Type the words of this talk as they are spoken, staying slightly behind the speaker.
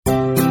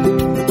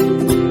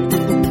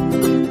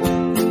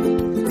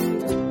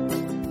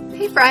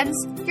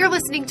friends. You're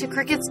listening to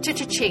Crickets to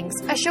Cha-Chings,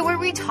 a show where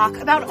we talk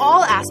about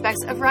all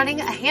aspects of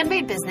running a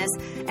handmade business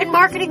and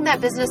marketing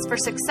that business for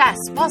success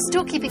while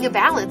still keeping a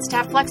balance to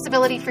have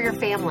flexibility for your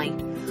family.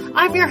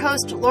 I'm your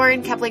host,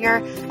 Lauren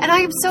Keplinger, and I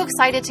am so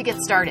excited to get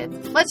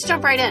started. Let's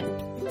jump right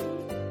in.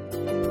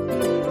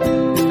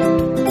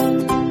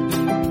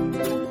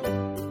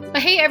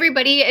 Hey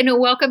everybody, and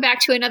welcome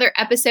back to another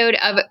episode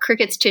of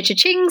Crickets to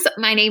Cha-Chings.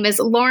 My name is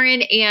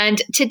Lauren,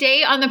 and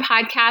today on the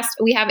podcast,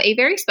 we have a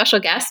very special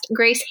guest,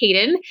 Grace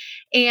Hayden,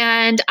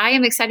 and I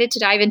am excited to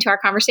dive into our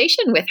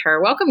conversation with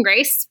her. Welcome,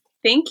 Grace.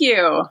 Thank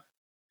you.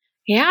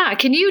 Yeah,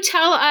 can you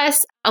tell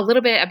us a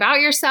little bit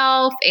about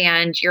yourself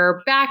and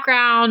your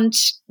background,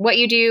 what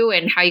you do,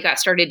 and how you got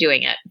started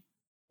doing it?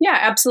 Yeah,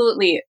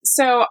 absolutely.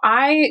 So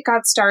I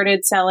got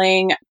started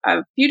selling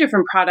a few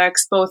different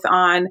products, both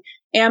on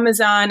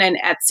Amazon and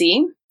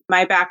Etsy.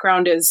 My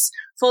background is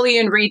fully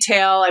in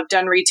retail. I've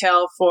done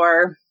retail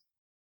for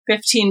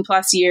 15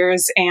 plus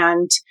years,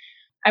 and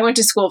I went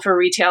to school for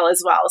retail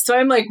as well. So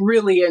I'm like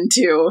really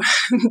into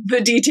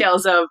the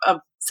details of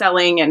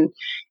selling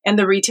and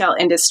the retail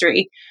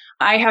industry.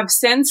 I have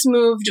since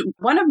moved.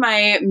 One of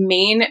my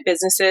main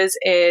businesses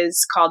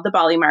is called the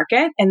Bali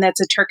Market, and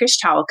that's a Turkish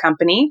towel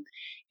company.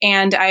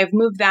 And I've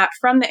moved that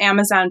from the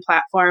Amazon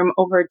platform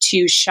over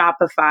to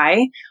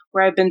Shopify,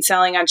 where I've been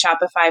selling on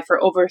Shopify for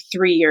over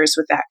 3 years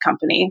with that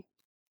company.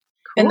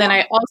 Cool. And then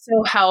I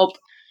also help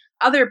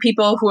other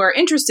people who are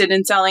interested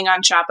in selling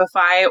on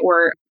Shopify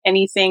or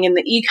anything in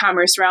the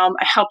e-commerce realm.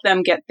 I help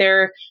them get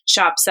their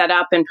shop set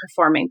up and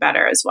performing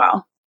better as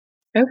well.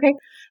 Okay.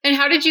 And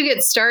how did you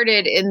get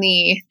started in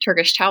the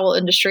Turkish towel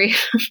industry?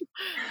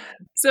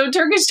 So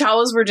Turkish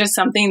towels were just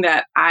something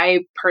that I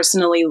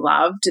personally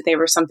loved. They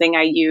were something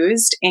I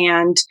used,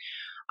 and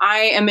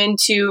I am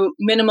into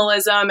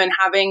minimalism and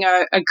having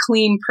a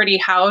clean, pretty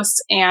house.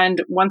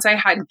 And once I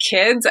had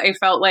kids, I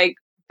felt like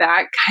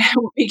that kind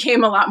of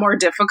became a lot more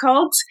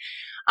difficult.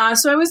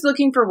 So I was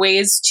looking for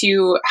ways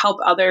to help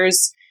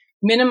others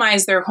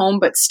minimize their home,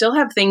 but still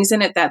have things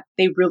in it that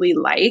they really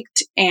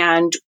liked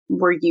and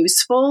were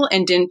useful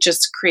and didn't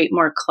just create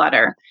more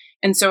clutter.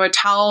 And so a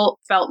towel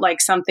felt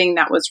like something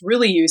that was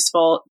really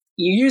useful.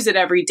 You use it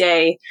every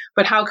day,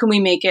 but how can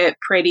we make it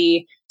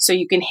pretty so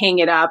you can hang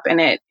it up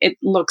and it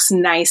looks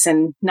nice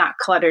and not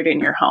cluttered in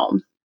your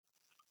home?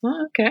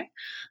 Oh, okay.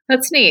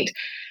 That's neat.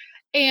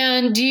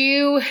 And do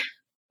you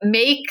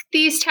make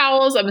these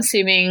towels? I'm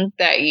assuming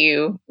that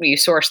you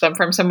source them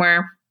from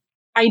somewhere.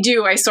 I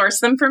do. I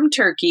source them from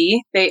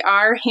Turkey. They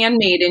are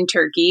handmade in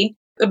Turkey.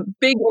 A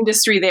big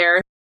industry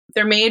there.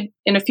 They're made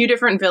in a few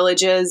different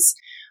villages.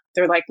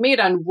 They're like made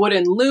on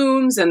wooden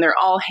looms and they're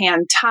all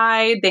hand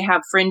tied. They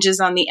have fringes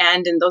on the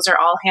end and those are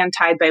all hand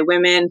tied by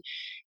women.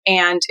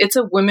 And it's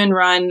a women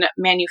run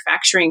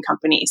manufacturing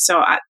company.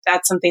 So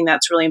that's something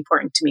that's really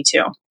important to me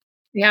too.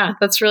 Yeah,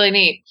 that's really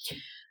neat.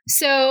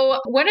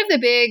 So one of the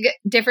big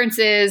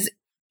differences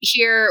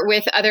here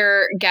with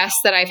other guests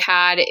that I've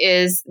had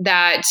is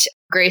that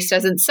Grace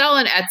doesn't sell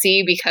on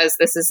Etsy because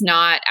this is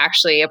not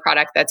actually a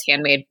product that's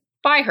handmade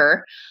by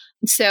her.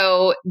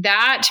 So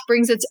that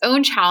brings its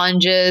own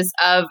challenges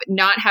of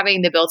not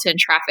having the built-in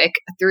traffic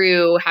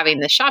through having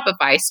the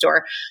Shopify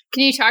store.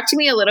 Can you talk to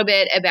me a little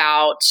bit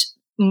about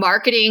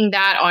marketing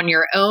that on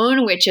your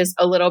own, which is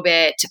a little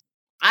bit,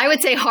 I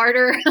would say,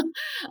 harder.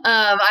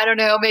 I don't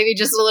know, maybe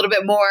just a little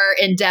bit more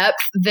in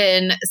depth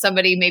than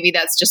somebody maybe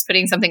that's just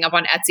putting something up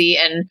on Etsy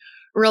and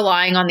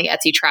relying on the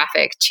Etsy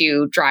traffic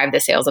to drive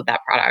the sales of that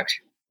product.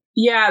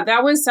 Yeah,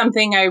 that was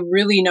something I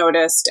really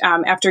noticed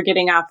after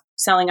getting off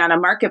selling on a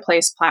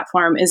marketplace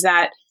platform is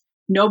that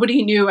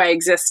nobody knew I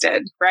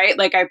existed, right?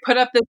 Like I put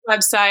up this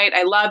website,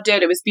 I loved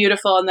it, it was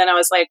beautiful. And then I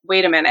was like,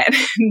 wait a minute,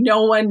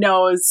 no one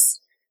knows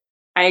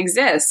I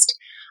exist.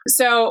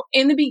 So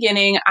in the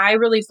beginning, I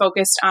really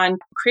focused on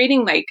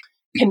creating like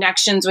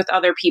connections with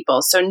other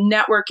people. So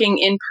networking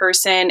in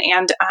person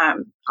and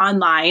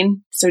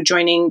online. So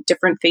joining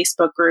different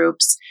Facebook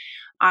groups.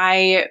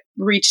 I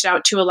reached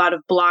out to a lot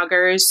of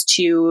bloggers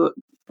to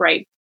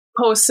write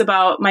posts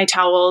about my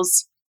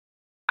towels.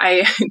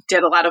 I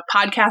did a lot of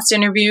podcast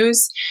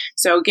interviews.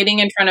 So getting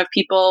in front of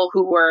people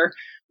who were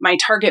my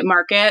target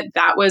market,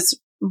 that was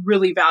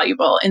really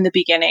valuable in the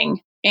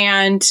beginning.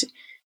 And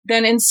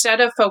then instead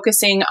of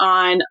focusing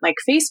on like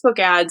Facebook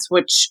ads,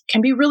 which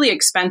can be really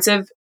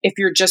expensive if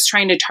you're just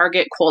trying to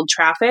target cold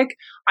traffic,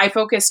 I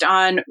focused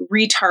on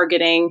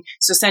retargeting.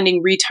 So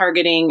sending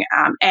retargeting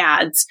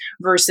ads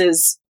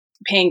versus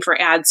paying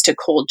for ads to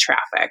cold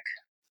traffic.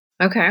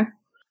 Okay.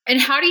 And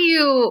how do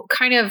you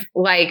kind of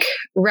like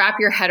wrap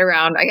your head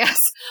around, I guess,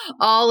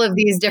 all of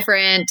these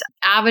different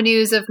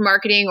avenues of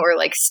marketing or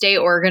like stay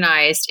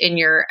organized in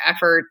your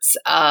efforts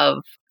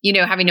of, you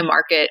know, having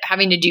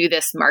to do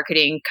this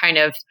marketing kind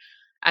of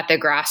at the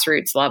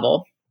grassroots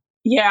level?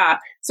 Yeah.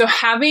 So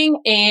having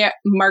a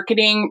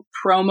marketing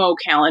promo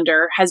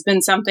calendar has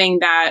been something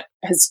that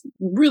has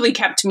really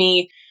kept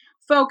me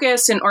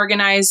focused and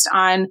organized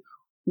on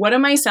what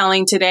am I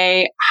selling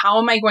today? How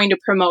am I going to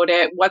promote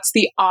it? What's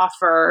the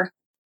offer?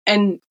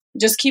 And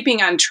just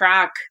keeping on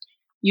track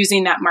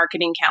using that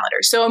marketing calendar.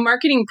 So a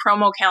marketing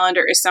promo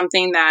calendar is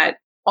something that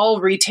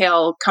all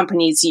retail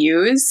companies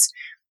use.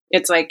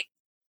 It's like,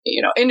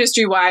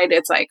 industry wide,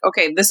 it's like,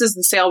 okay, this is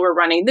the sale we're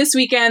running this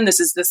weekend. This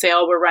is the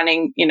sale we're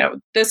running,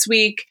 this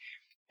week.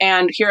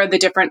 And here are the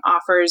different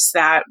offers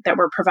that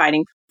we're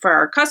providing for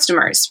our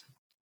customers.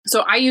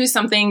 So I use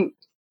something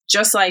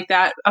just like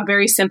that, a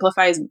very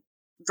simplified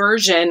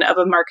version of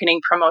a marketing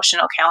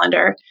promotional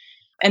calendar.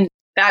 And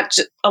that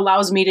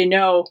allows me to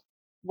know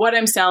what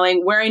I'm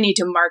selling, where I need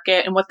to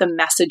market, and what the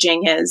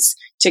messaging is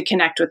to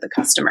connect with the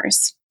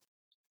customers.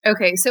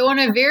 Okay. So on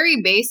a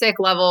very basic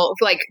level,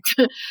 like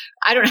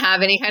I don't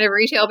have any kind of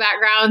retail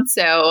background.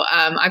 So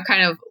I've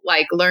kind of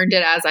like learned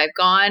it as I've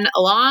gone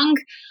along.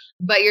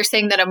 But you're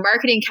saying that a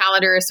marketing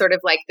calendar is sort of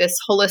like this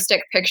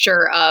holistic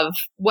picture of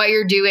what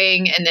you're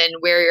doing and then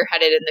where you're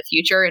headed in the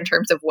future in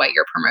terms of what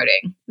you're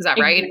promoting. Is that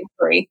right?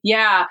 Exactly.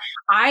 Yeah.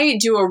 I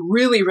do a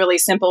really, really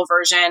simple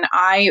version.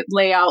 I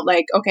lay out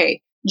like,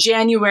 okay,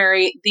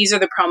 January, these are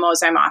the promos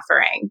I'm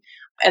offering.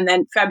 And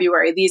then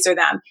February, these are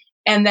them.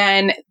 And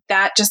then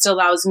that just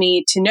allows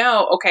me to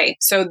know, okay,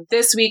 so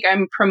this week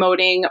I'm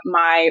promoting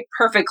my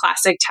Perfect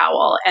Classic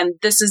towel, and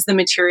this is the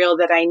material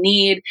that I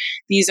need.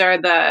 These are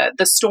the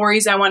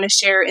stories I want to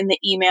share in the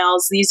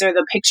emails. These are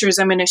the pictures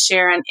I'm going to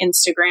share on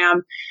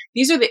Instagram.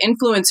 These are the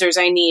influencers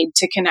I need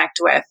to connect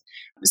with.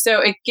 So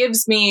it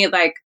gives me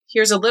like,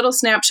 here's a little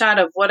snapshot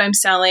of what I'm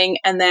selling,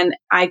 and then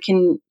I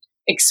can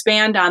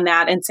expand on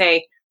that and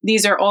say,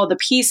 these are all the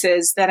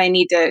pieces that I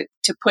need to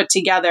put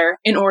together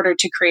in order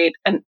to create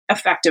an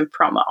effective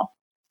promo.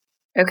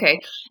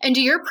 Okay. And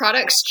do your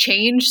products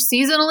change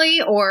seasonally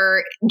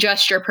or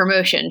just your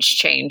promotions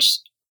change?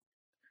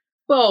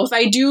 Both.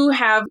 I do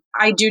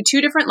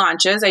 2 different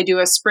launches. I do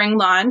a spring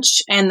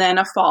launch and then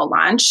a fall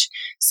launch.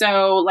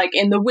 So like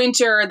in the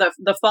winter,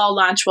 the fall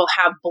launch will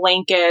have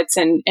blankets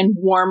and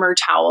warmer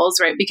towels,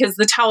 right? Because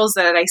the towels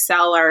that I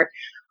sell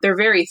they're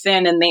very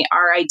thin and they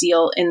are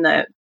ideal in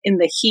the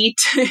heat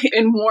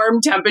and warm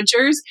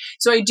temperatures.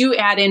 So I do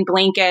add in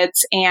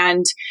blankets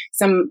and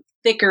some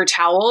thicker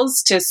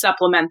towels to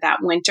supplement that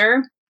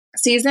winter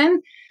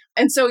season.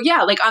 And so,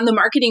 yeah, like on the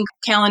marketing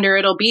calendar,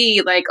 it'll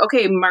be like,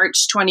 okay,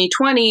 March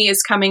 2020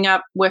 is coming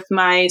up with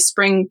my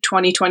spring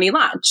 2020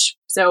 launch.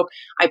 So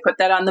I put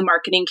that on the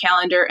marketing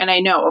calendar and I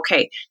know,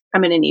 okay,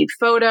 I'm going to need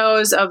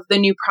photos of the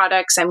new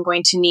products. I'm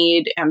going to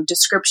need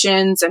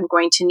descriptions. I'm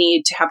going to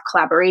need to have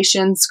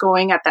collaborations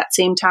going at that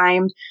same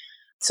time.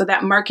 So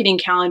that marketing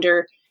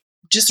calendar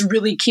just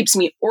really keeps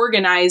me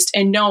organized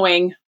and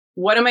knowing,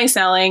 what am I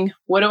selling?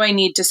 What do I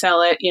need to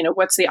sell it?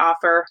 What's the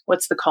offer?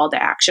 What's the call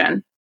to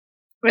action?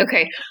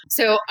 Okay.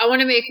 So I want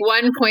to make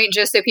one point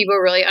just so people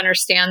really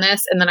understand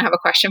this, and then I have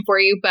a question for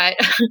you. But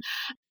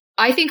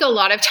I think a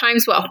lot of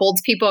times what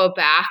holds people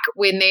back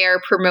when they are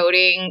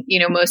promoting,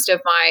 most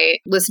of my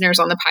listeners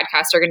on the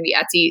podcast are going to be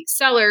Etsy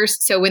sellers.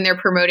 So when they're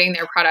promoting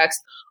their products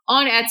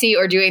on Etsy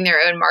or doing their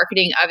own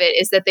marketing of it,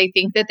 is that they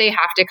think that they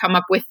have to come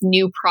up with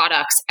new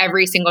products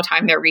every single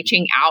time they're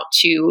reaching out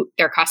to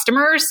their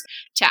customers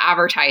to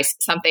advertise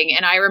something.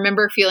 And I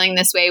remember feeling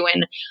this way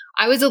when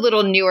I was a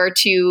little newer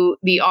to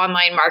the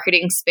online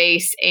marketing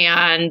space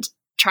and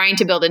trying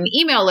to build an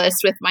email list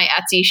with my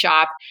Etsy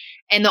shop.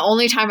 And the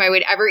only time I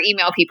would ever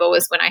email people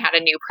was when I had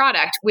a new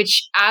product,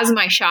 which as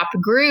my shop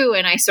grew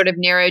and I sort of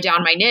narrowed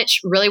down my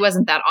niche, really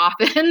wasn't that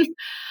often.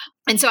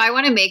 And so I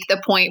want to make the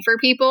point for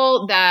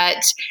people that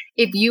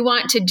if you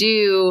want to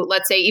do,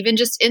 let's say, even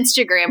just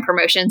Instagram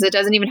promotions, it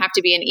doesn't even have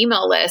to be an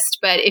email list,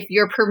 but if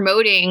you're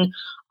promoting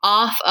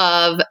off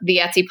of the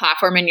Etsy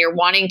platform and you're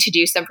wanting to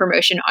do some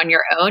promotion on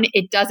your own,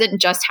 it doesn't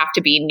just have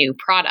to be new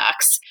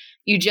products.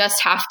 You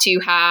just have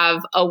to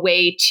have a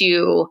way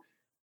to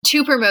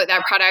promote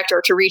that product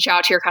or to reach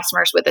out to your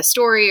customers with a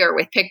story or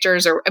with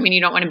pictures, or,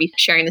 you don't want to be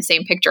sharing the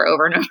same picture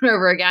over and over and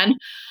over again,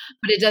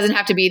 but it doesn't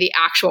have to be the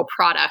actual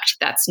product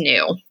that's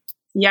new.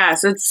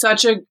 Yes, it's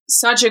such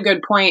a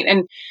good point.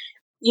 And,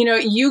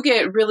 you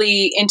get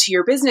really into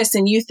your business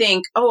and you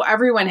think, oh,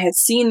 everyone has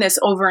seen this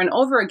over and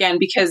over again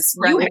because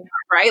you have,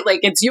 right? Like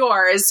it's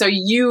yours. So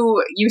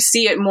you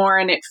see it more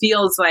and it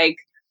feels like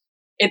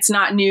it's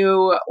not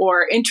new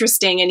or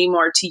interesting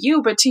anymore to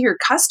you, but to your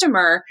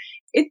customer,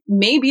 it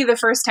may be the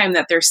first time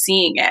that they're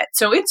seeing it.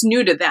 So it's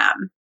new to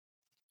them.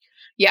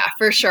 Yeah,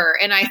 for sure.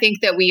 And I think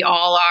that we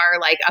all are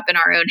like up in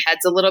our own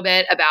heads a little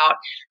bit about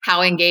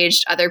how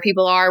engaged other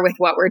people are with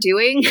what we're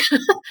doing.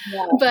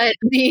 Yeah. But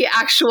the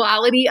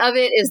actuality of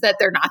it is that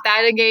they're not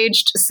that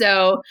engaged.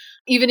 So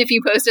even if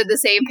you posted the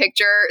same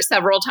picture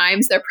several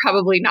times, they're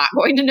probably not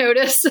going to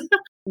notice.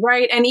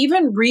 Right. And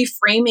even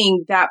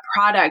reframing that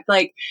product.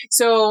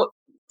 So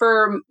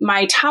for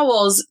my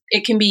towels,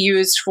 it can be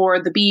used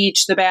for the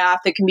beach, the bath.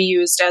 It can be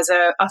used as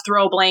a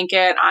throw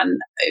blanket on,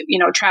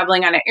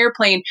 traveling on an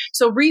airplane.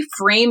 So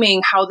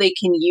reframing how they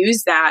can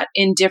use that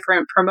in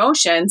different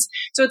promotions.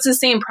 So it's the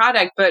same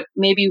product, but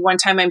maybe one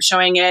time I'm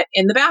showing it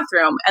in the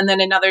bathroom and then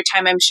another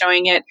time I'm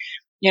showing it,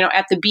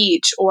 at the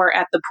beach or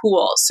at the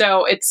pool.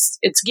 So it's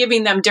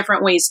giving them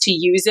different ways to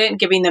use it and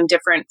giving them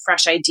different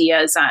fresh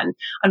ideas on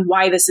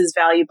why this is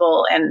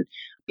valuable and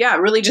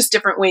really just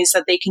different ways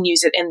that they can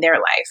use it in their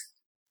life.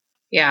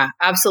 Yeah,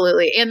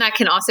 absolutely. And that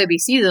can also be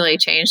seasonally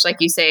changed. Like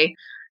you say,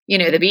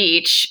 the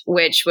beach,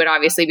 which would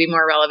obviously be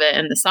more relevant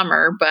in the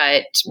summer,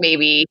 but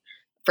maybe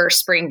for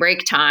spring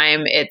break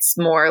time, it's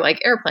more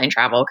like airplane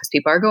travel because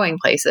people are going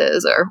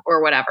places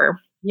or whatever.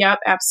 Yep,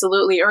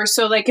 absolutely. Or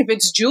so like if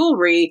it's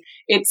jewelry,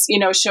 it's,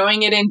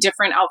 showing it in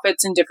different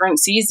outfits in different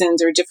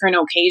seasons or different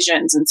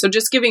occasions. And so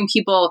just giving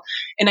people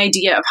an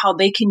idea of how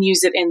they can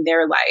use it in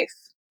their life.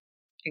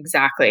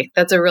 Exactly.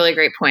 That's a really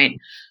great point.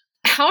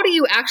 How do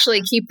you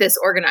actually keep this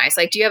organized?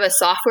 Like, do you have a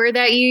software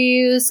that you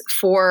use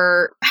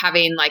for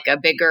having like a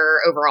bigger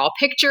overall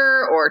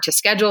picture or to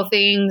schedule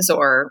things,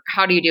 or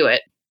how do you do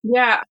it?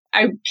 Yeah,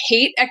 I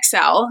hate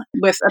Excel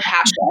with a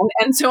passion.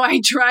 And so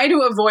I try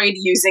to avoid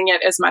using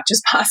it as much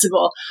as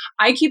possible.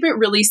 I keep it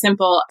really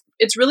simple.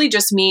 It's really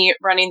just me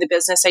running the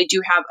business. I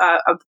do have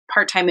a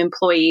part-time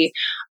employee.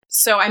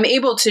 So I'm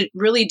able to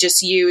really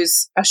just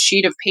use a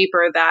sheet of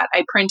paper that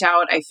I print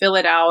out, I fill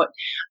it out.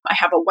 I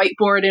have a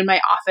whiteboard in my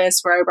office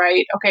where I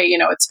write, okay,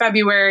 it's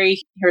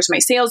February. Here's my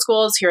sales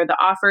goals. Here are the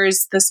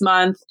offers this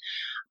month.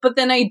 But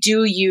then I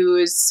do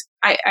use,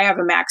 I have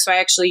a Mac, so I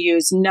actually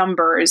use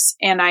Numbers,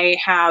 and I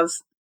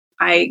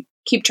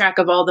keep track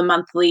of all the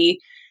monthly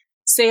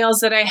sales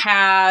that I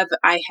have.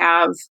 I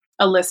have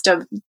a list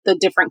of the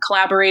different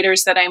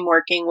collaborators that I'm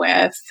working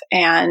with.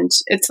 And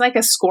it's like a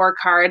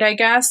scorecard, I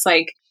guess.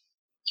 Like,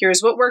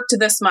 here's what worked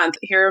this month.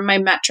 Here are my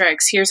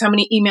metrics. Here's how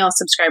many email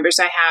subscribers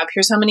I have.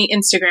 Here's how many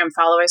Instagram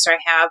followers I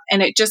have.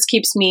 And it just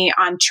keeps me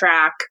on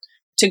track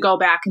to go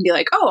back and be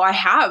like, oh, I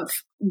have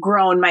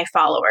grown my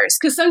followers.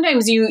 Because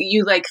sometimes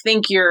you like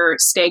think you're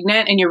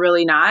stagnant and you're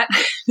really not.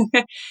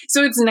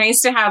 So it's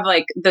nice to have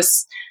like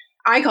this,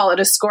 I call it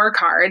a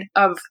scorecard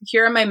of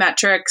here are my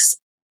metrics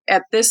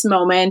at this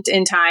moment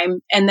in time.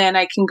 And then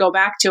I can go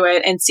back to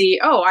it and see,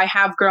 oh, I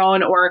have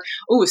grown, or,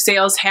 oh,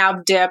 sales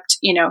have dipped.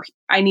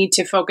 I need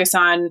to focus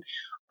on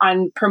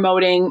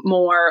promoting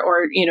more,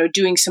 or,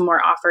 doing some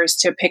more offers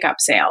to pick up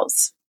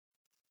sales.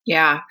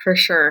 Yeah, for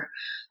sure.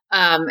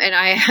 And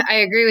I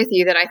agree with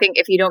you that I think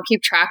if you don't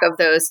keep track of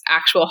those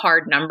actual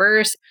hard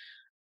numbers,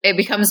 it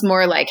becomes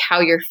more like how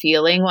you're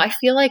feeling. Well, I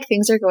feel like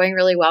things are going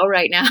really well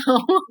right now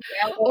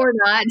or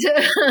not.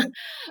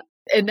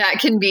 And that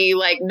can be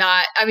like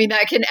that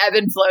can ebb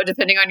and flow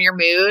depending on your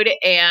mood,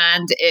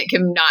 and it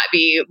can not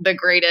be the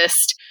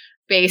greatest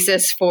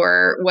basis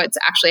for what's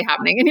actually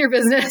happening in your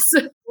business.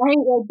 Right.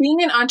 Well,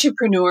 being an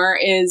entrepreneur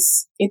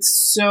it's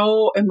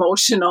so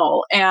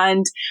emotional.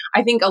 And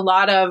I think a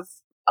lot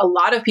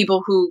of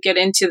people who get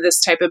into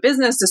this type of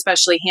business,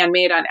 especially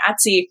handmade on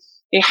Etsy,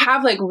 they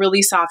have like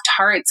really soft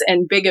hearts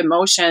and big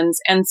emotions.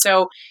 And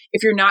so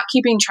if you're not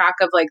keeping track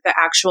of like the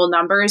actual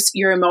numbers,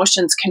 your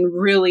emotions can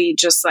really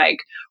just like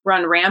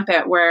run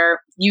rampant,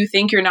 where you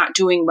think you're not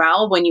doing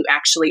well when you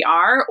actually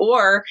are.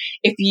 Or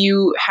if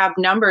you have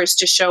numbers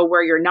to show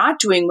where you're not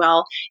doing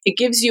well, it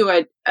gives you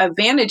a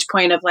vantage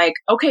point of like,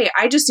 okay,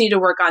 I just need to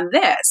work on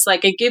this.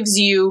 Like it gives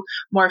you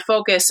more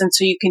focus. And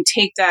so you can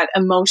take that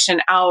emotion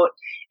out,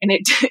 and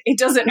it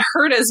doesn't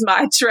hurt as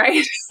much,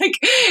 right? Like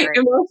right.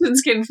 Emotions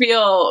can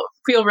feel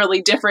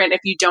really different if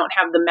you don't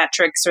have the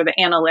metrics or the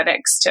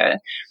analytics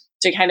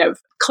to kind of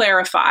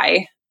clarify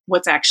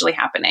what's actually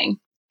happening.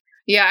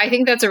 Yeah, I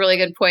think that's a really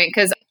good point,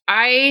 because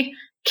I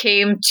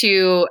came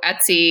to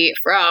Etsy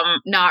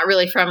not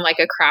really from like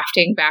a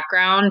crafting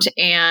background.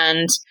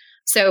 And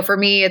so for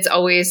me, it's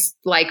always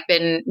like I've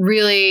been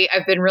really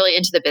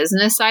into the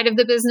business side of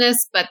the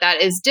business, but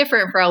that is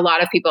different for a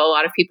lot of people. A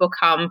lot of people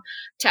come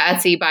to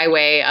Etsy by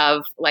way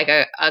of like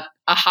a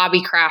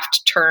hobby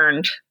craft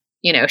turned,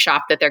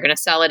 shop that they're going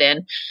to sell it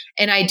in.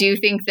 And I do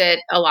think that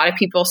a lot of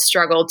people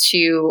struggle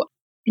to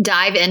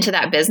dive into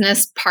that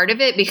business part of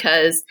it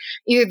because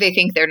either they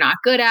think they're not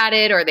good at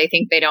it, or they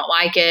think they don't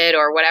like it,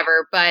 or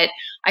whatever. But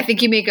I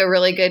think you make a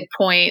really good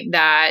point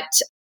that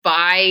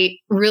by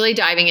really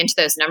diving into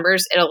those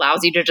numbers, it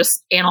allows you to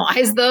just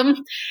analyze them.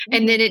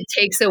 And then it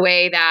takes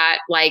away that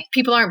like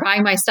people aren't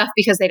buying my stuff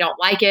because they don't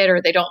like it,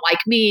 or they don't like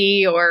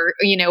me, or,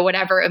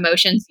 whatever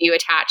emotions you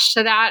attach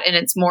to that. And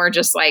it's more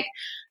just like,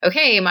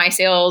 okay, my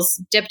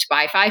sales dipped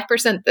by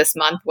 5% this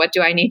month. What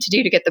do I need to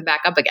do to get them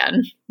back up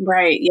again?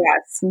 Right.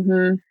 Yes.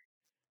 Mm-hmm.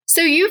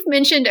 So you've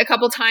mentioned a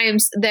couple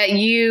times that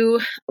you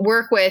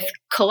work with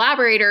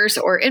collaborators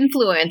or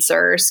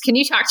influencers. Can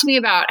you talk to me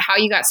about how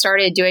you got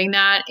started doing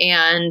that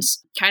and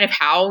kind of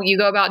how you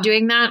go about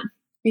doing that?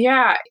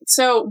 Yeah.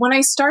 So when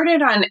I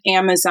started on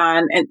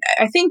Amazon, and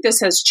I think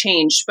this has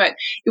changed, but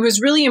it was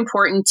really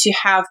important to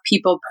have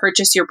people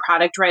purchase your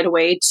product right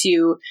away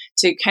to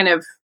kind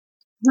of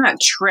not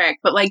trick,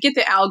 but like get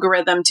the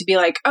algorithm to be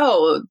like,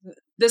 oh,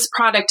 this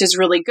product is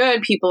really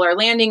good. People are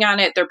landing on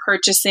it. They're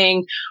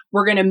purchasing.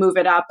 We're going to move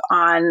it up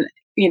on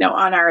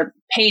our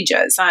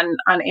pages on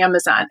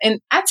Amazon.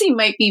 And Etsy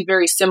might be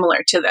very similar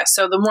to this.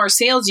 So the more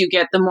sales you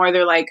get, the more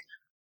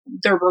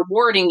they're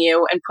rewarding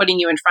you and putting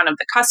you in front of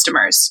the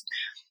customers.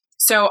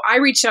 So I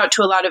reached out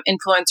to a lot of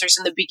influencers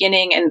in the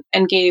beginning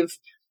and gave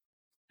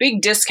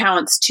big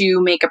discounts to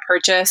make a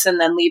purchase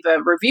and then leave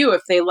a review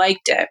if they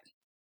liked it.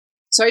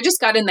 So I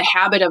just got in the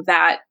habit of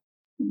that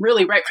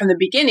really right from the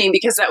beginning,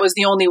 because that was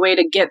the only way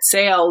to get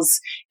sales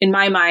in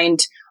my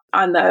mind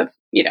on the,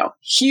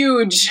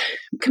 huge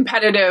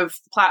competitive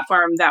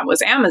platform that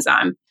was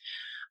Amazon.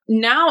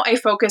 Now I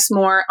focus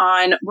more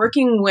on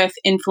working with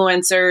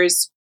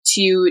influencers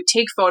to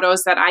take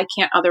photos that I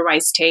can't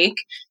otherwise take.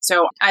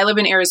 So I live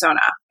in Arizona.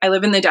 I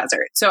live in the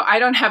desert. So I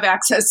don't have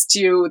access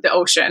to the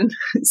ocean.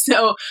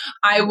 So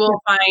I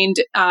will find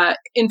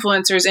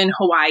influencers in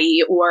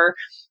Hawaii or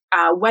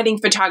wedding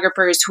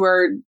photographers who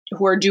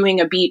are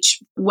doing a beach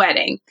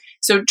wedding.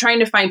 So trying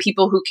to find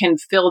people who can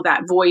fill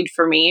that void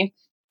for me.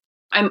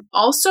 I'm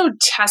also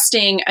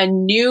testing a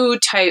new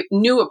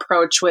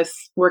approach with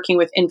working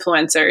with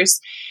influencers.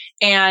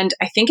 And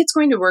I think it's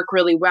going to work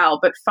really well,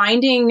 but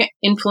finding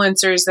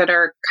influencers that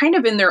are kind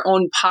of in their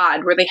own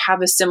pod where they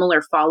have a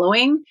similar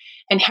following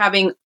and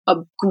having a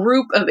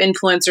group of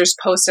influencers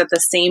post at the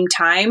same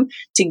time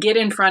to get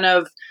in front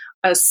of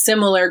a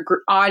similar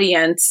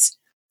audience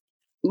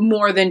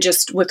more than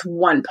just with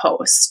one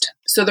post.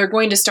 So they're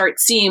going to start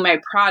seeing my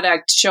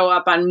product show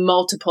up on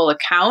multiple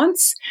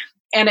accounts,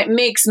 and it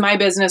makes my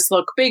business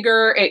look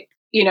bigger.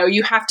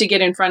 You have to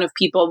get in front of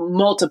people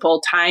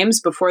multiple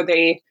times before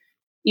they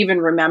even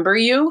remember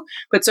you.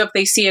 But so if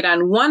they see it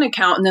on one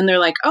account and then they're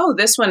like, oh,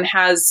 this one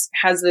has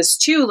this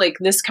too, like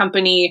this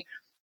company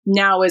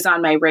now is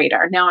on my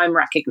radar. Now I'm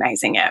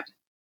recognizing it.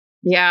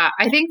 Yeah,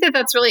 I think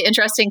that's really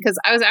interesting, because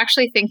I was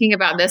actually thinking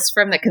about this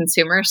from the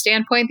consumer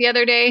standpoint the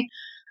other day,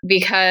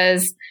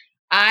 because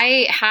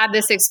I had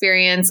this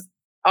experience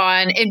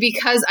and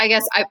because I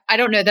guess I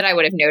don't know that I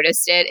would have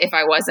noticed it if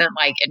I wasn't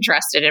like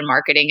interested in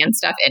marketing and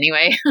stuff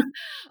anyway.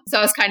 So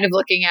I was kind of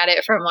looking at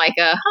it from like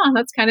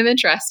that's kind of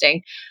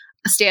interesting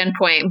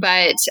standpoint.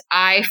 But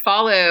I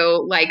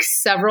follow like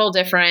several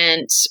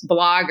different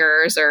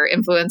bloggers or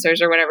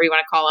influencers or whatever you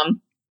want to call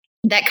them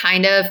that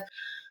kind of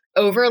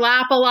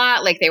overlap a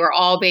lot. Like they were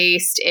all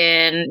based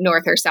in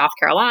North or South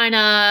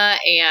Carolina,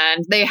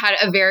 and they had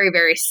a very,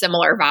 very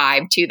similar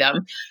vibe to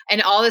them.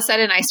 And all of a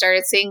sudden I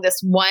started seeing this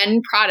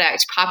one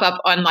product pop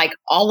up on like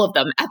all of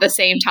them at the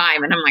same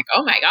time. And I'm like,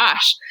 oh my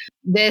gosh,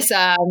 this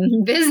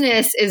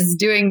business is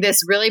doing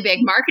this really big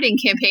marketing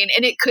campaign.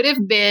 And it could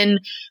have been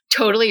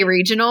totally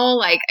regional.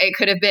 Like it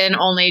could have been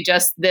only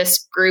just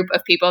this group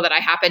of people that I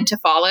happen to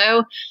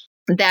follow,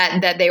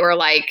 that they were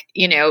like,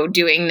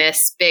 doing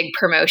this big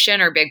promotion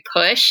or big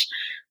push.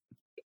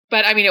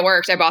 But I mean, it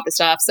worked. I bought the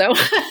stuff. So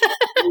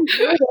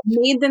it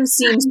made them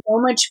seem so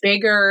much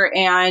bigger,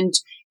 and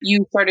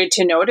you started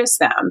to notice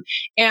them.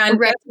 And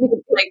right.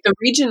 Like the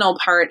regional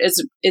part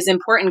is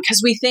important,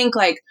 because we think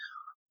like,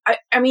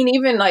 I mean,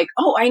 even like,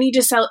 oh, I need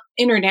to sell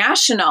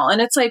international. And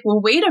it's like,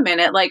 well, wait a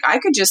minute. Like I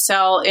could just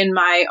sell in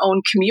my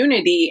own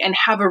community and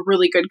have a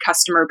really good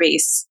customer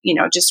base,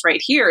 just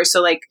right here.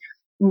 So like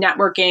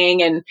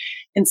networking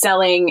and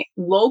selling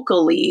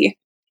locally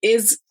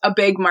is a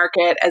big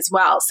market as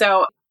well.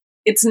 So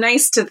it's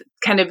nice to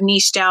kind of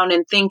niche down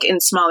and think in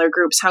smaller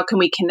groups. How can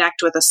we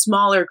connect with a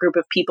smaller group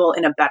of people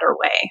in a better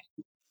way?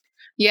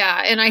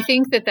 Yeah. And I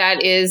think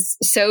that is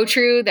so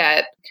true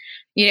that,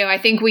 I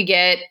think we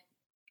get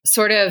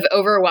sort of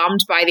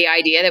overwhelmed by the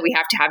idea that we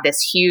have to have this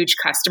huge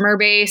customer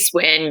base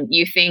when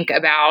you think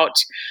about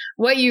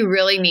what you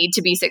really need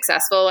to be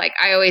successful. Like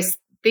I always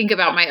think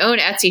about my own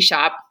Etsy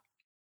shop.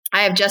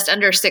 I have just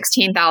under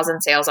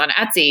 16,000 sales on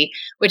Etsy,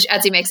 which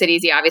Etsy makes it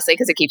easy, obviously,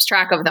 because it keeps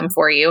track of them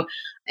for you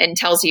and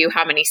tells you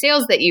how many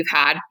sales that you've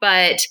had.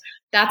 But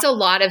that's a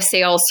lot of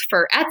sales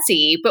for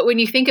Etsy. But when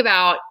you think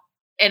about,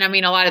 and I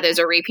mean, a lot of those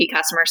are repeat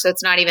customers, so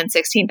it's not even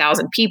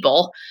 16,000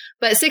 people,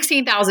 but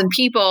 16,000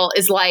 people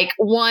is like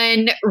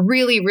one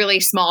really, really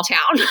small town.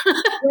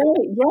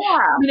 Yeah.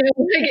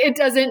 It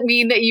doesn't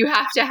mean that you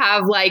have to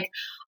have like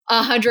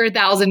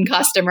 100,000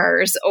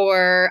 customers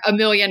or 1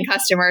 million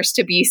customers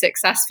to be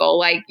successful.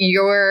 Like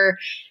your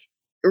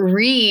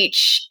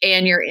reach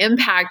and your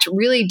impact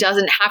really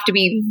doesn't have to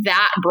be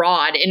that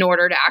broad in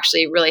order to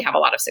actually really have a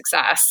lot of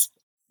success.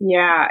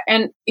 Yeah.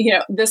 And,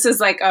 this is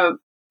like a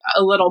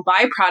little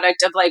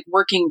byproduct of like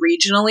working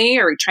regionally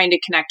or trying to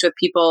connect with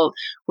people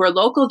who are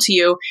local to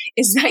you,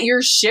 is that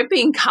your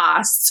shipping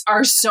costs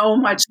are so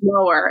much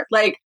lower.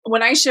 Like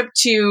when I ship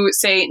to,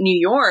 say, New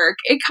York,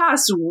 it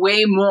costs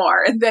way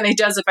more than it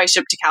does if I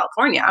ship to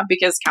California,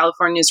 because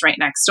California is right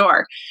next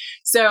door.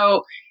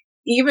 So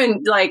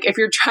even like if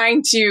you're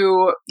trying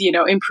to,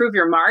 improve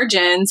your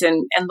margins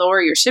and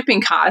lower your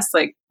shipping costs,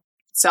 like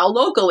sell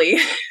locally.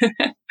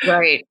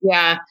 Right.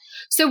 Yeah.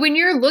 So when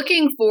you're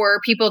looking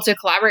for people to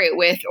collaborate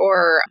with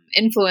or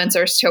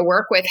influencers to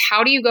work with,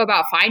 how do you go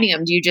about finding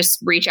them? Do you just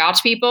reach out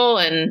to people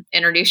and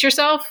introduce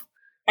yourself?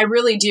 I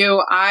really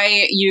do.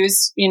 I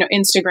use,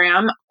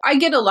 Instagram. I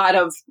get a lot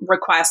of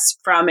requests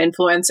from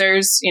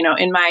influencers,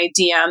 in my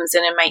DMs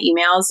and in my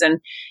emails.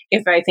 And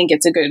if I think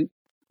it's a good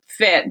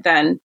fit,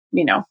 then,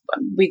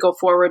 we go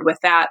forward with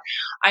that.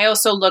 I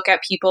also look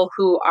at people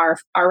who are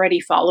already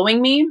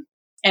following me.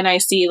 And I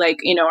see like,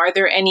 are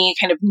there any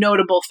kind of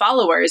notable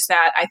followers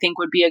that I think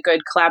would be a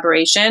good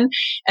collaboration?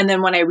 And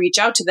then when I reach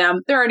out to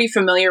them, they're already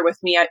familiar with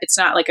me. It's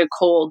not like a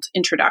cold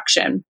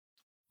introduction.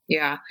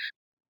 Yeah.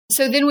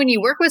 So then when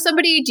you work with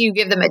somebody, do you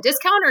give them a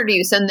discount or do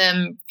you send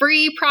them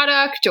free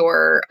product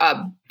or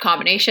a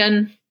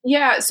combination?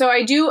 Yeah, so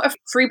I do a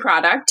free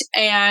product,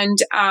 and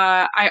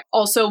I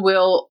also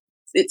will.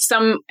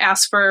 Some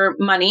ask for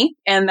money,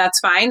 and that's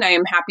fine. I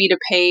am happy to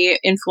pay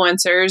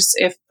influencers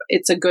if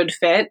it's a good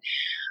fit.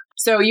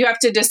 So you have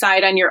to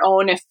decide on your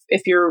own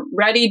if you're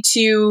ready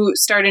to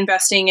start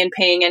investing in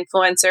paying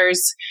influencers.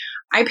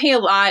 I pay a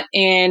lot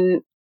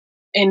in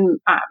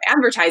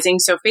advertising,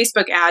 so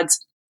Facebook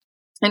ads.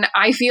 And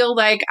I feel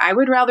like I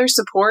would rather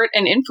support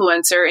an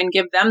influencer and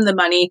give them the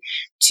money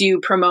to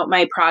promote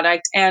my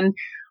product. And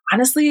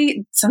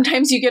honestly,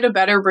 sometimes you get a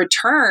better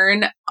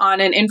return on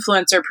an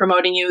influencer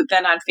promoting you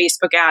than on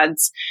Facebook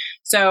ads.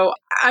 So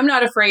I'm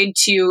not afraid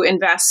to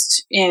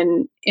invest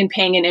in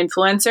paying an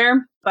influencer.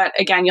 But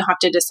again, you'll have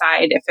to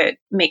decide if it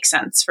makes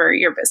sense for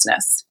your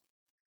business.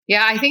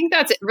 Yeah, I think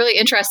that's really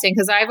interesting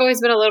because I've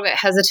always been a little bit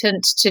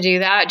hesitant to do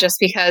that just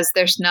because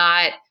there's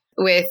not,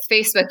 with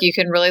Facebook, you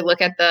can really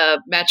look at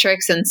the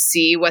metrics and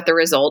see what the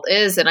result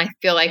is. And I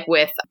feel like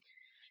with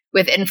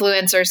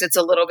influencers, it's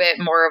a little bit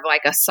more of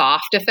like a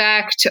soft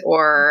effect,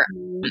 or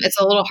it's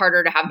a little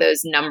harder to have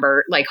those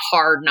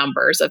hard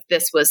numbers of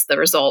this was the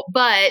result.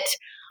 But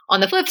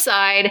on the flip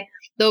side,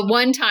 the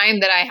one time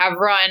that I have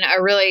run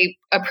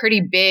a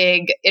pretty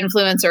big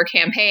influencer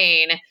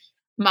campaign,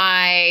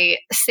 my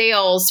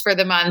sales for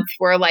the month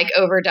were like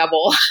over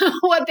double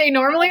what they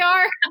normally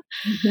are.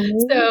 Mm-hmm.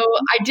 So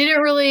I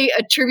didn't really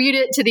attribute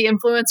it to the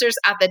influencers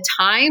at the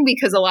time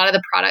because a lot of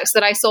the products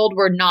that I sold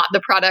were not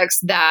the products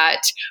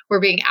that were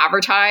being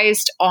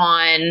advertised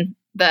on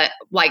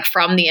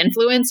from the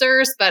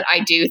influencers. But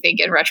I do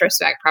think in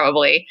retrospect,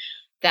 probably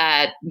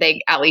that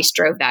they at least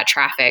drove that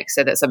traffic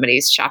so that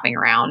somebody's shopping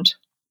around.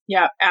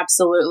 Yeah,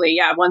 absolutely.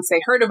 Yeah. Once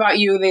they heard about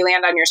you, they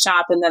land on your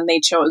shop and then they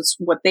chose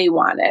what they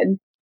wanted.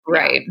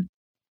 Right.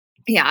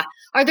 Yeah.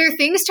 Are there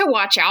things to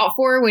watch out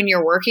for when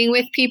you're working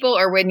with people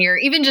or when you're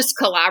even just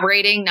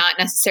collaborating, not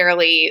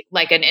necessarily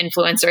like an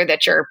influencer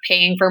that you're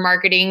paying for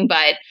marketing,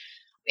 but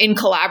in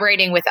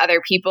collaborating with other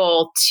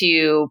people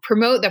to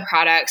promote the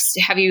products?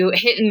 Have you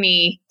hit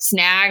any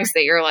snags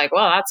that you're like,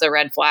 well, that's a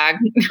red flag?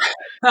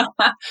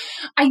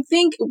 I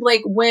think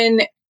like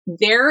when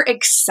they're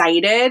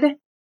excited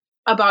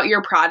about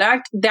your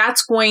product,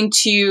 that's going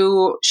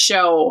to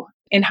show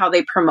in how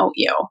they promote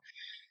you.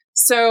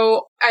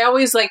 So I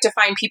always like to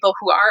find people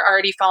who are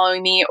already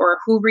following me or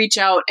who reach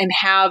out and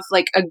have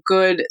like a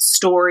good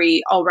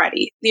story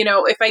already. You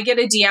know, if I get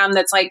a DM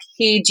that's like,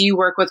 hey, do you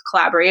work with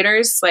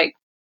collaborators? Like,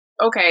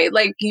 okay,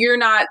 like you're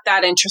not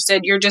that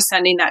interested. You're just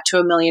sending that to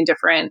a million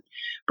different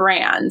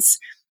brands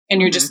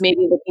and you're just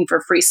maybe looking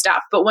for free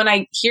stuff. But when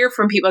I hear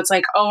from people, it's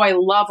like, oh, I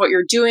love what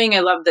you're doing. I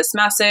love this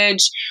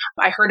message.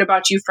 I heard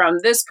about you from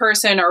this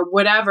person or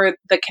whatever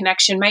the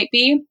connection might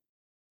be.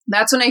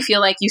 That's when I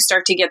feel like you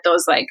start to get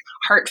those like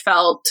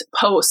heartfelt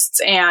posts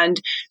and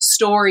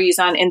stories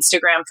on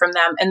Instagram from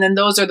them. And then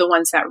those are the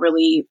ones that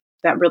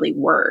really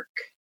work.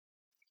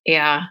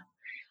 Yeah.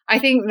 I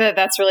think that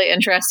that's really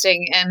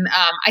interesting. And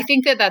I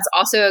think that that's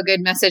also a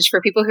good message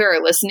for people who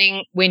are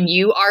listening. When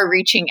you are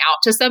reaching out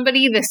to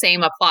somebody, the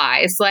same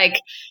applies. Like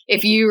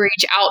if you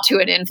reach out to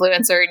an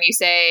influencer and you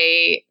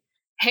say,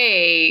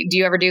 hey, do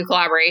you ever do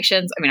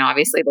collaborations? I mean,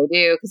 obviously they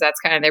do because that's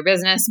kind of their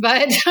business,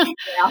 but,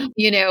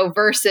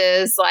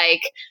 versus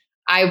like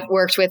I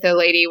worked with a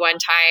lady one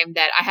time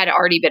that I had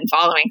already been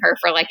following her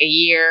for like a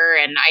year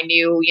and I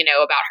knew,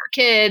 about her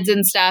kids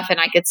and stuff.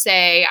 And I could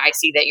say, I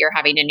see that you're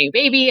having a new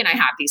baby and I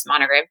have these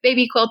monogrammed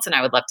baby quilts and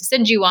I would love to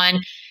send you one.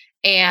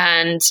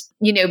 And,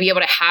 be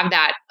able to have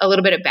that a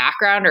little bit of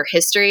background or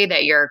history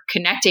that you're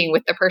connecting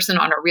with the person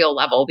on a real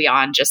level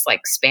beyond just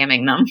like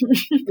spamming them.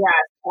 Yes,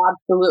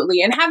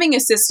 absolutely. And having a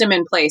system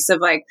in place of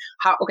like,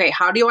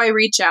 how do I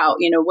reach out?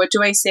 What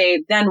do I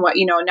say? Then what,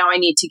 now I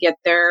need to get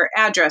their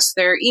address,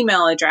 their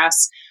email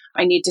address.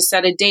 I need to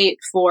set a date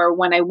for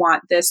when I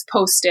want this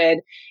posted.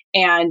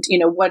 And,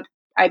 what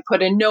I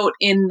put a note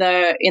in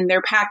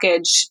their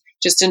package,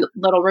 just a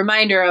little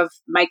reminder of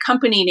my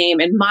company name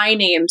and my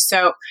name.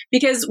 So,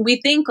 because we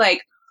think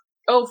like,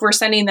 oh, if we're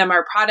sending them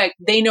our product,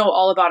 they know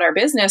all about our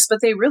business, but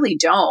they really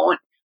don't.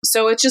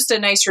 So it's just a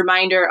nice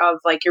reminder of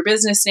like your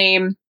business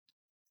name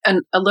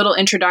and a little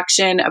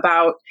introduction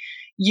about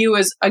you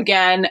as,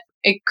 again,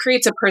 it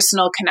creates a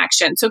personal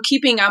connection. So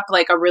keeping up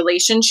like a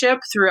relationship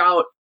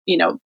throughout,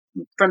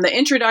 from the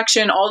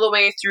introduction all the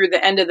way through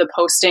the end of the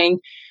posting,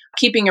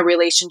 keeping a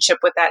relationship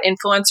with that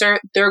influencer,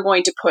 they're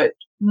going to put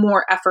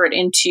more effort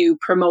into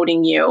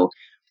promoting you.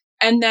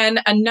 And then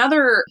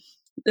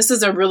this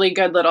is a really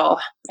good little,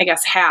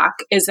 hack,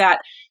 is that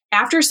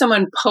after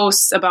someone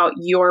posts about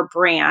your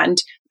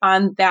brand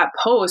on that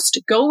post,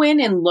 go in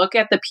and look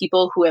at the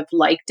people who have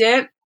liked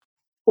it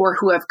or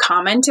who have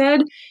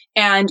commented,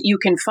 and you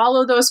can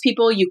follow those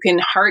people. You can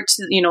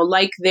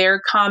like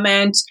their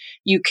comment.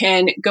 You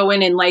can go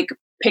in and like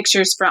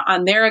pictures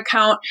on their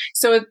account.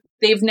 So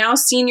they've now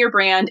seen your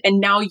brand and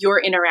now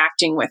you're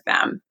interacting with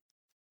them.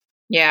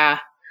 Yeah.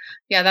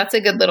 Yeah, that's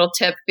a good little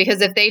tip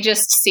because if they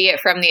just see it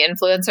from the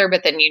influencer,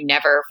 but then you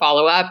never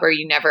follow up or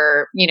you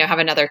never, have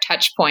another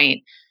touch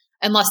point,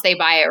 unless they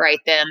buy it right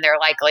then, their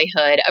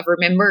likelihood of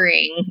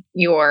remembering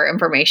your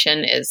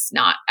information is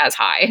not as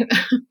high.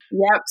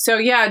 Yep. So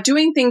yeah,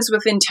 doing things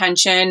with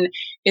intention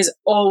is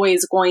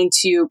always going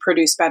to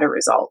produce better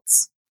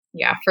results.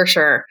 Yeah, for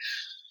sure.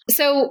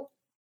 So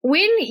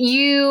when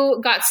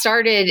you got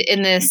started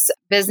in this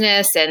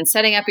business and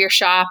setting up your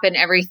shop and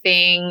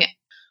everything,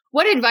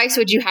 what advice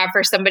would you have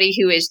for somebody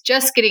who is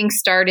just getting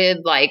started,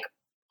 like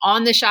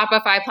on the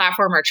Shopify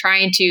platform or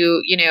trying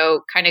to,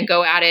 kind of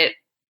go at it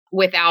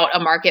without a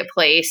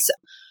marketplace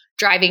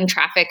driving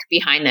traffic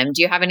behind them?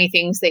 Do you have any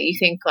things that you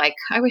think like,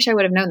 I wish I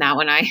would have known that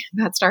when I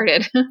got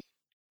started?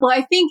 Well,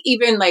 I think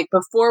even like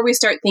before we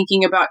start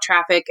thinking about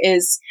traffic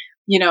is,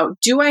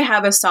 do I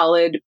have a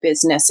solid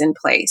business in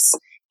place?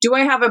 Do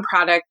I have a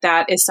product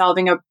that is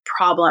solving a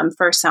problem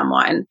for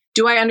someone?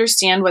 Do I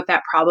understand what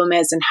that problem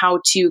is and how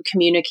to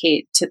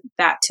communicate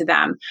that to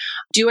them?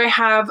 Do I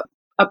have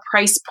a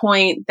price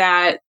point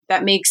that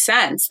makes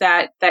sense,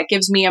 that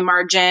gives me a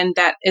margin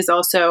that is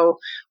also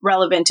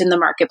relevant in the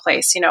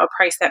marketplace, a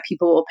price that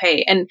people will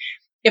pay? And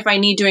if I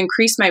need to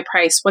increase my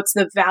price, what's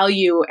the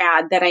value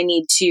add that I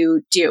need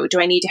to do?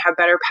 Do I need to have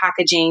better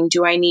packaging?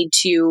 Do I need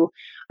to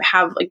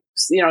have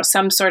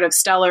some sort of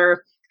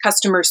stellar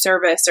customer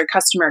service or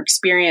customer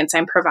experience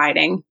I'm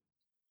providing?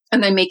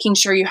 And then making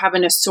sure you have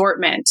an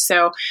assortment.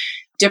 So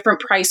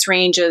different price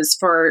ranges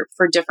for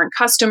different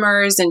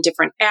customers and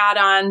different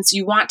add-ons.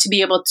 You want to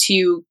be able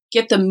to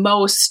get the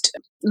most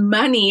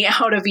money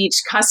out of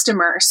each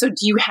customer. So do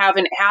you have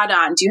an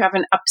add-on? Do you have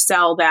an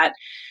upsell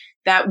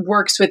that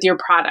works with your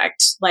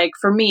product? Like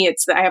for me,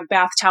 I have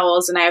bath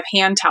towels and I have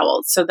hand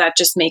towels. So that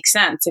just makes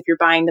sense. If you're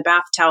buying the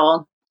bath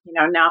towel,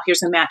 now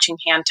here's a matching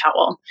hand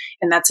towel,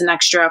 and that's an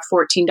extra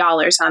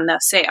 $14 on the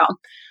sale.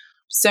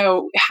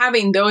 So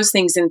having those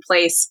things in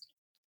place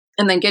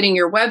and then getting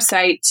your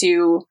website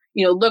to,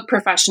 look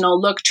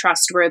professional, look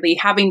trustworthy,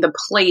 having the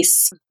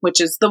place, which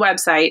is the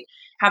website,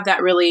 have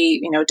that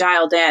really,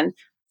 dialed in,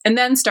 and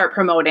then start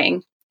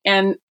promoting.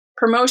 And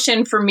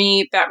promotion for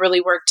me that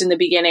really worked in the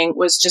beginning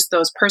was just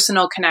those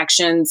personal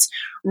connections,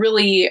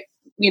 really,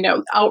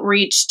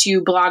 outreach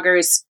to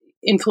bloggers,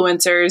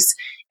 influencers,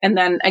 and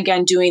then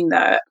again, doing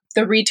the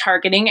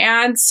retargeting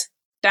ads.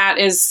 That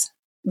is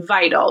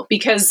vital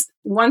because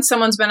once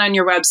someone's been on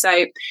your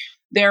website,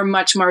 they're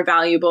much more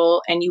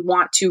valuable and you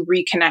want to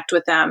reconnect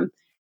with them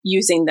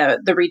using the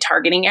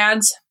retargeting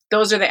ads.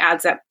 Those are the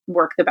ads that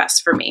work the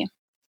best for me.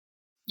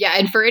 Yeah.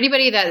 And for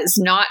anybody that is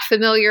not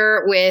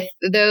familiar with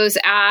those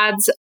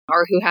ads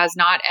or who has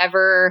not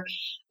ever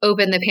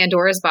opened the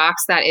Pandora's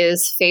box that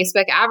is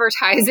Facebook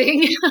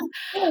advertising,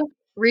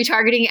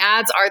 retargeting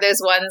ads are those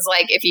ones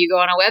like if you go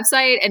on a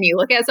website and you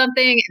look at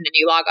something and then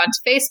you log onto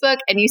Facebook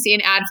and you see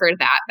an ad for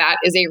that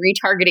is a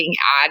retargeting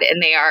ad,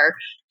 and they are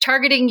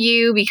targeting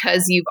you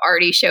because you've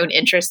already shown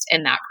interest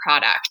in that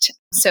product.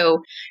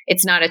 So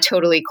it's not a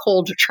totally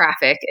cold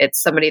traffic.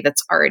 It's somebody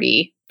that's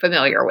already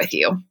familiar with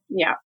you.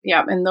 Yeah.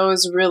 Yeah. And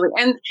those really,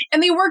 and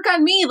they work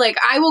on me. Like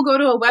I will go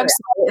to a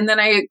website and then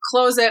I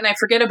close it and I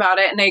forget about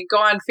it. And I go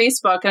on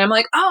Facebook and I'm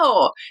like,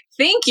 oh,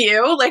 thank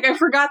you. Like I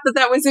forgot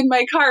that was in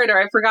my cart, or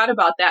I forgot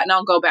about that, and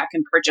I'll go back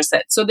and purchase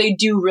it. So they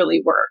do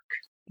really work.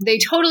 They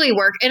totally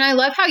work. And I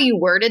love how you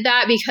worded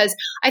that, because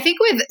I think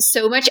with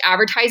so much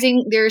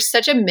advertising, there's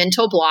such a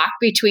mental block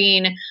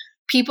between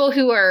people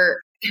who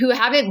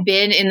haven't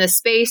been in the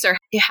space or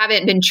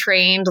haven't been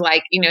trained,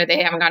 like,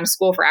 they haven't gone to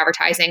school for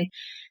advertising,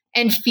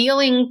 and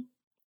feeling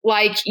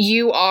like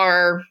you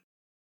are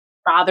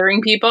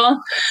bothering people.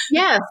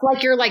 Yes,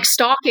 like you're like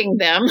stalking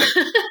them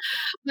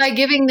by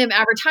giving them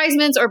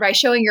advertisements or by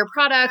showing your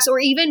products or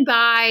even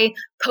by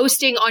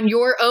posting on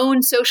your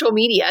own social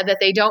media that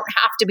they don't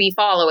have to be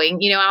following.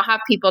 I'll have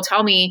people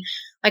tell me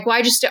like,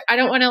 well, I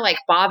don't want to like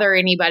bother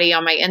anybody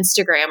on my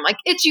Instagram. Like,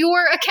 it's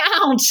your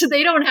account.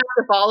 They don't have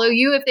to follow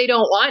you if they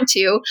don't want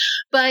to.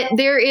 But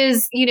there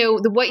is,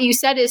 what you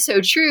said is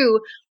so true,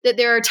 that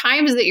there are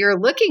times that you're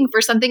looking for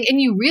something and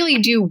you really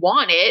do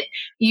want it.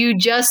 You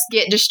just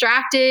get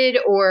distracted,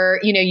 or,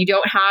 you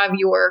don't have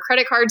your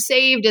credit card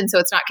saved, and so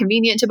it's not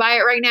convenient to buy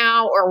it right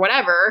now or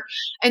whatever.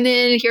 And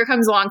then here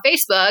comes along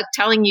Facebook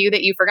telling you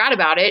that you forgot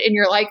about it. And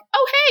you're like,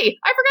 oh, hey,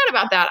 I forgot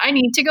about that. I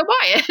need to go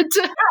buy it.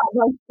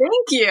 Well,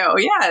 thank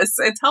you. Yes,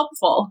 it's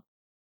helpful.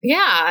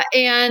 Yeah.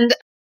 And,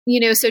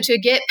 so to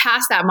get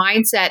past that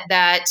mindset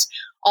that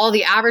all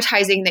the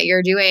advertising that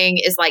you're doing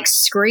is like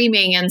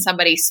screaming in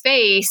somebody's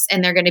face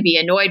and they're going to be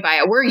annoyed by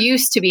it. We're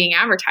used to being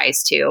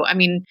advertised to. I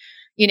mean,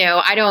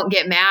 I don't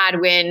get mad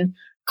when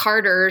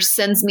Carter's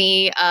sends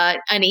me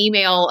an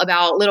email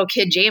about little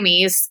kid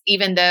jammies,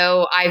 even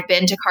though I've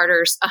been to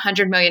Carter's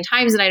 100 million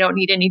times and I don't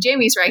need any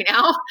jammies right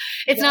now.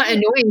 It's not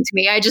annoying to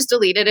me. I just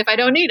delete it if I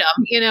don't need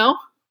them,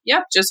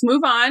 Yep. Just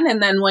move on.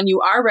 And then when you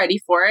are ready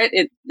for it,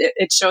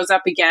 it shows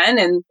up again,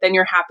 and then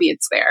you're happy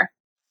it's there.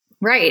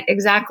 Right.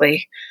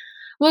 Exactly.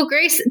 Well,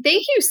 Grace,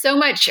 thank you so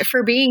much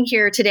for being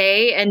here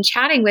today and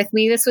chatting with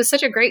me. This was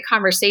such a great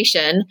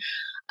conversation.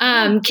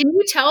 Can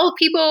you tell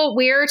people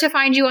where to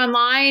find you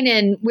online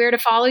and where to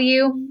follow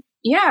you?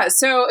 Yeah.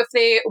 So if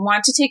they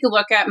want to take a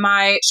look at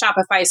my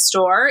Shopify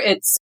store,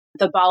 it's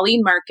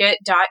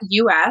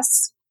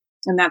thebalimarket.us.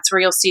 And that's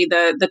where you'll see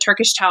the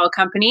Turkish towel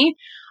company.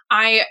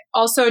 I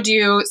also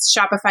do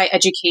Shopify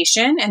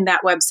education, and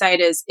that website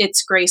is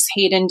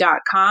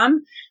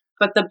itsgracehayden.com.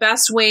 But the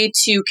best way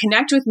to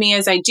connect with me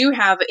is I do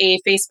have a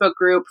Facebook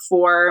group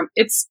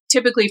it's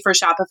typically for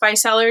Shopify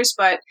sellers,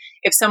 but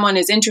if someone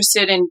is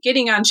interested in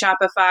getting on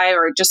Shopify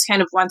or just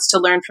kind of wants to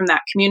learn from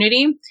that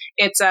community,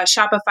 it's a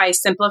Shopify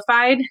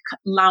Simplified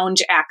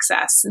Lounge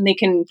Access. And they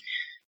can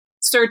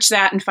search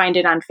that and find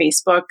it on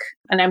Facebook.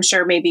 And I'm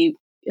sure maybe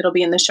it'll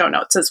be in the show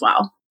notes as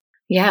well.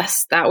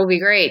 Yes, that will be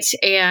great.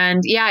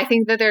 And yeah, I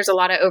think that there's a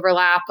lot of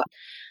overlap.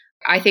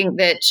 I think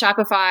that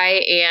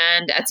Shopify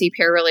and Etsy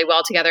pair really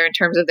well together in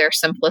terms of their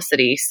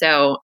simplicity.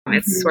 So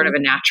it's sort of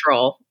a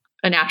natural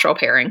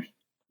pairing.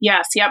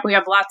 Yes. Yep. We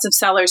have lots of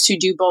sellers who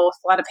do both,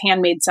 a lot of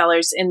handmade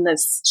sellers in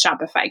this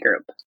Shopify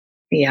group.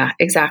 Yeah,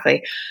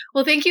 exactly.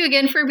 Well, thank you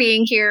again for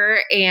being here.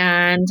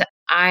 And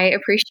I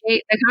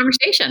appreciate the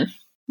conversation.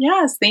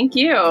 Yes. Thank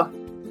you.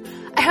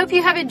 I hope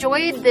you have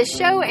enjoyed this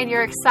show and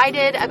you're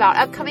excited about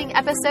upcoming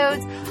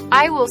episodes.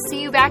 I will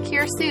see you back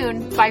here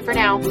soon. Bye for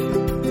now.